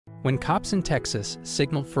When cops in Texas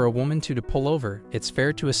signaled for a woman to pull over, it's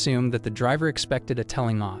fair to assume that the driver expected a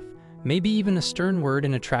telling off, maybe even a stern word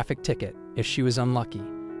in a traffic ticket, if she was unlucky.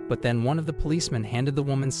 But then one of the policemen handed the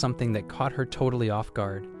woman something that caught her totally off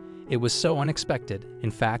guard. It was so unexpected,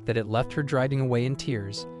 in fact, that it left her driving away in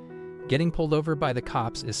tears. Getting pulled over by the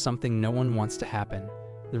cops is something no one wants to happen.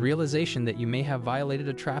 The realization that you may have violated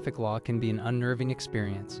a traffic law can be an unnerving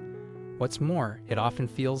experience. What's more, it often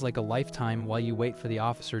feels like a lifetime while you wait for the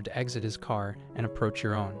officer to exit his car and approach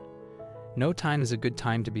your own. No time is a good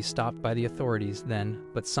time to be stopped by the authorities then,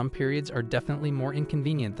 but some periods are definitely more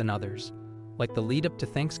inconvenient than others. Like the lead up to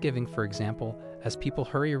Thanksgiving, for example, as people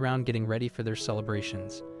hurry around getting ready for their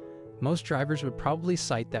celebrations. Most drivers would probably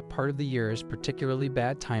cite that part of the year as particularly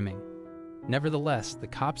bad timing. Nevertheless, the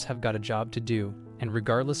cops have got a job to do, and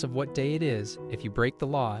regardless of what day it is, if you break the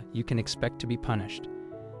law, you can expect to be punished.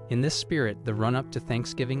 In this spirit, the run-up to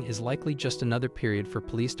Thanksgiving is likely just another period for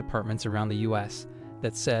police departments around the U.S.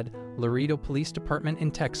 That said, Laredo Police Department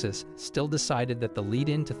in Texas still decided that the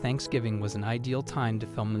lead-in to Thanksgiving was an ideal time to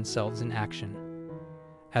film themselves in action.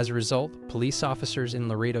 As a result, police officers in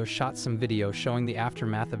Laredo shot some video showing the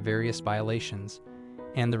aftermath of various violations,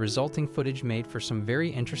 and the resulting footage made for some very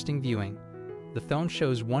interesting viewing. The film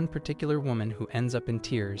shows one particular woman who ends up in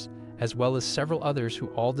tears, as well as several others who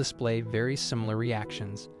all display very similar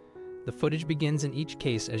reactions. The footage begins in each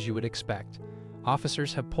case as you would expect.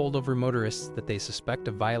 Officers have pulled over motorists that they suspect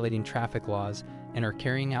of violating traffic laws and are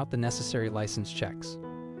carrying out the necessary license checks.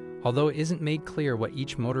 Although it isn't made clear what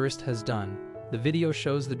each motorist has done, the video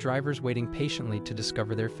shows the drivers waiting patiently to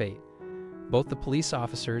discover their fate. Both the police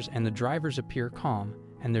officers and the drivers appear calm,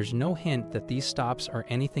 and there's no hint that these stops are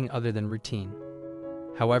anything other than routine.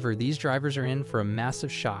 However, these drivers are in for a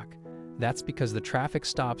massive shock. That's because the traffic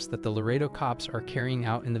stops that the Laredo cops are carrying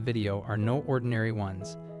out in the video are no ordinary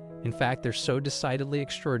ones. In fact, they're so decidedly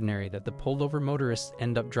extraordinary that the pulled over motorists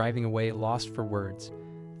end up driving away lost for words.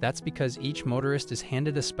 That's because each motorist is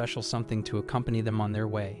handed a special something to accompany them on their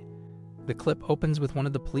way. The clip opens with one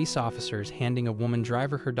of the police officers handing a woman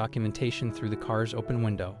driver her documentation through the car's open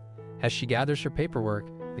window. As she gathers her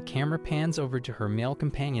paperwork, the camera pans over to her male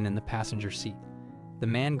companion in the passenger seat. The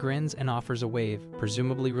man grins and offers a wave,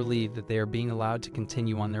 presumably relieved that they are being allowed to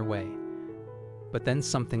continue on their way. But then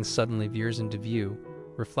something suddenly veers into view,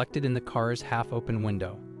 reflected in the car's half-open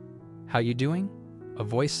window. "How you doing?" a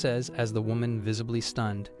voice says as the woman, visibly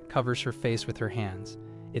stunned, covers her face with her hands.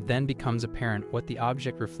 It then becomes apparent what the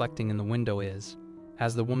object reflecting in the window is.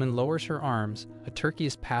 As the woman lowers her arms, a turkey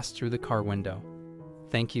is passed through the car window.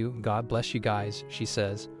 "Thank you, God bless you guys," she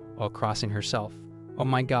says, while crossing herself. Oh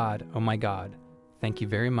my God, thank you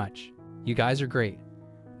very much. You guys are great."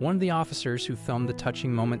 One of the officers who filmed the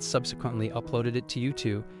touching moment subsequently uploaded it to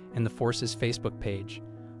YouTube and the Force's Facebook page.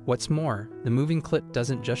 What's more, the moving clip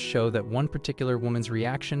doesn't just show that one particular woman's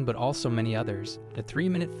reaction but also many others. The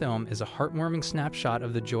 3-minute film is a heartwarming snapshot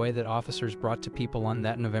of the joy that officers brought to people on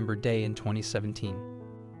that November day in 2017.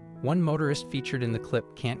 One motorist featured in the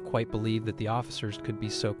clip can't quite believe that the officers could be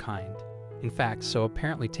so kind. In fact, so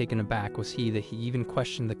apparently taken aback was he that he even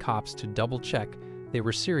questioned the cops to double-check they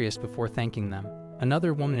were serious before thanking them.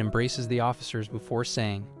 Another woman embraces the officers before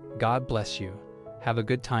saying, "God bless you. Have a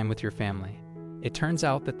good time with your family." It turns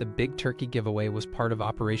out that the big turkey giveaway was part of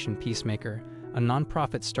Operation Peacemaker, a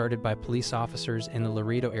nonprofit started by police officers in the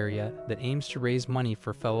Laredo area that aims to raise money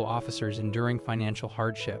for fellow officers enduring financial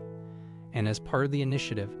hardship. And as part of the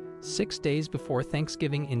initiative, 6 days before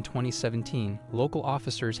Thanksgiving in 2017, local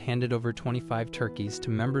officers handed over 25 turkeys to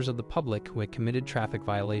members of the public who had committed traffic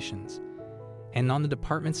violations. And on the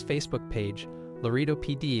department's Facebook page, Laredo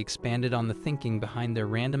PD expanded on the thinking behind their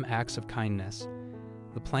random acts of kindness.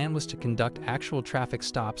 The plan was to conduct actual traffic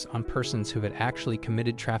stops on persons who had actually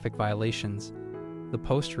committed traffic violations. The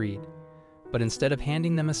post read, "But instead of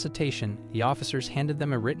handing them a citation, the officers handed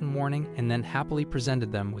them a written warning and then happily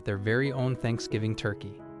presented them with their very own Thanksgiving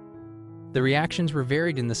turkey." The reactions were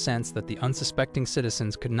varied in the sense that the unsuspecting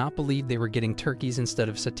citizens could not believe they were getting turkeys instead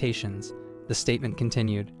of citations. The statement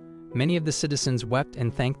continued, "Many of the citizens wept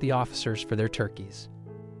and thanked the officers for their turkeys."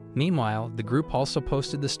 Meanwhile, the group also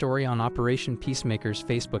posted the story on Operation Peacemaker's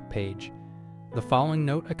Facebook page. The following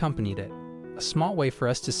note accompanied it: "A small way for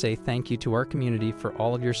us to say thank you to our community for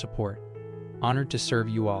all of your support. Honored to serve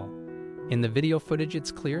you all." In the video footage,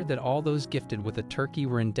 it's clear that all those gifted with a turkey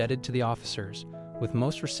were indebted to the officers, with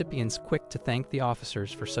most recipients quick to thank the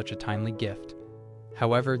officers for such a timely gift.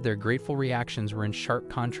 However, their grateful reactions were in sharp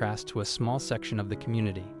contrast to a small section of the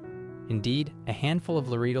community. Indeed, a handful of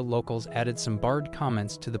Laredo locals added some barred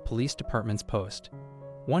comments to the police department's post.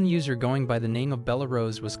 One user going by the name of Bella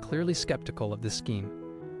Rose was clearly skeptical of the scheme.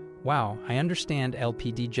 Wow, I understand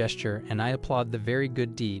LPD gesture and I applaud the very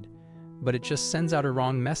good deed, but it just sends out a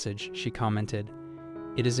wrong message, she commented.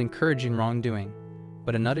 It is encouraging wrongdoing.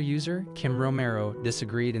 But another user, Kim Romero,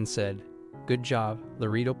 disagreed and said, "Good job,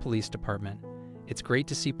 Laredo Police Department. It's great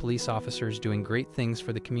to see police officers doing great things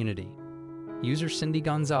for the community." User Cindy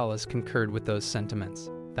Gonzalez concurred with those sentiments.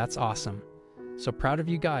 "That's awesome. So proud of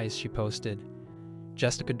you guys," she posted.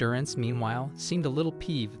 Jessica Durrance, meanwhile, seemed a little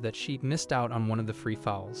peeved that she'd missed out on one of the free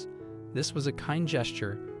fouls. This was a kind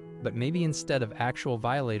gesture, but maybe instead of actual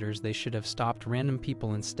violators they should have stopped random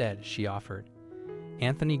people instead, she offered.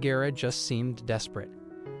 Anthony Guerra just seemed desperate.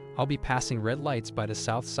 "I'll be passing red lights by the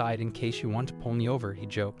south side in case you want to pull me over," he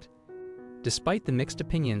joked. Despite the mixed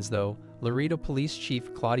opinions, though, Laredo Police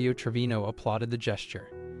Chief Claudio Trevino applauded the gesture.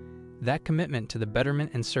 "That commitment to the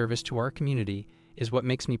betterment and service to our community is what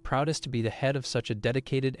makes me proudest to be the head of such a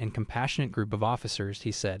dedicated and compassionate group of officers,"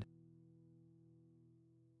 he said.